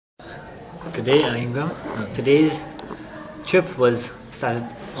Today, Ingram. Today's trip was started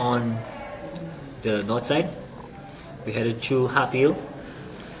on the north side. We headed through Happy Hill.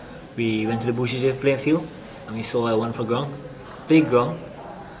 We went to the Bushy playing field and we saw a wonderful ground, big ground,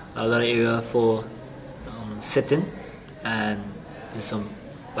 a lot of area for sitting, and there's some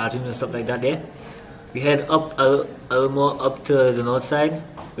bathrooms and stuff like that there. We headed up a little more up to the north side.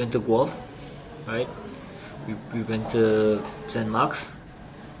 Went to Guelph, right? We went to St. Mark's,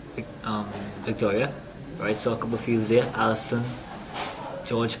 Victoria, right? Saw a couple of fields there, Alliston,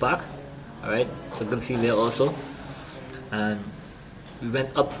 George Park, alright? So good field there also. And we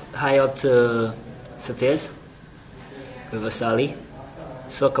went up high up to Sates, River Sally.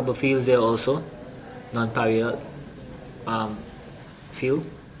 Saw a couple of fields there also, non-parallel field,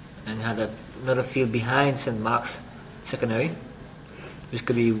 and had another field behind St. Mark's Secondary, which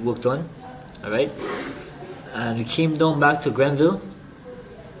could be worked on, alright? And we came down back to Grenville,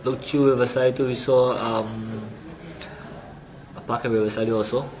 looked through Riverside too. We saw a park at Riverside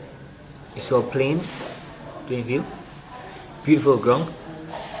also. We saw plain view, beautiful ground,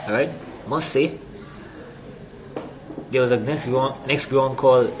 alright? Must say, there was a next ground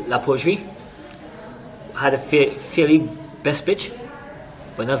called La Poterie. Had a fairly best pitch,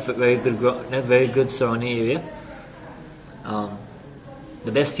 but not very good surrounding area.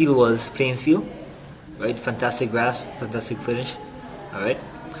 The best field was Plains Field, right? Fantastic grass, fantastic finish, alright?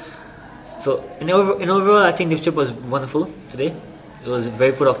 So in overall, I think the trip was wonderful today. It was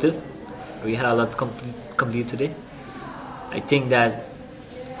very productive. We had a lot complete today. I think that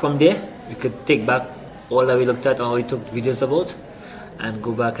from there we could take back all that we looked at, all we took videos about, and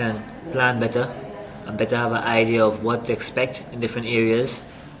go back and plan better, and better have an idea of what to expect in different areas,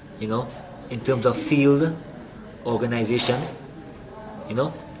 you know, in terms of field organization, you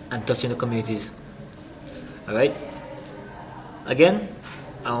know, and touching the communities. Alright. Again,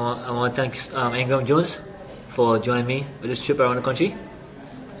 I want to thank Ingram Jones for joining me with this trip around the country.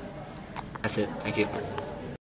 That's it. Thank you.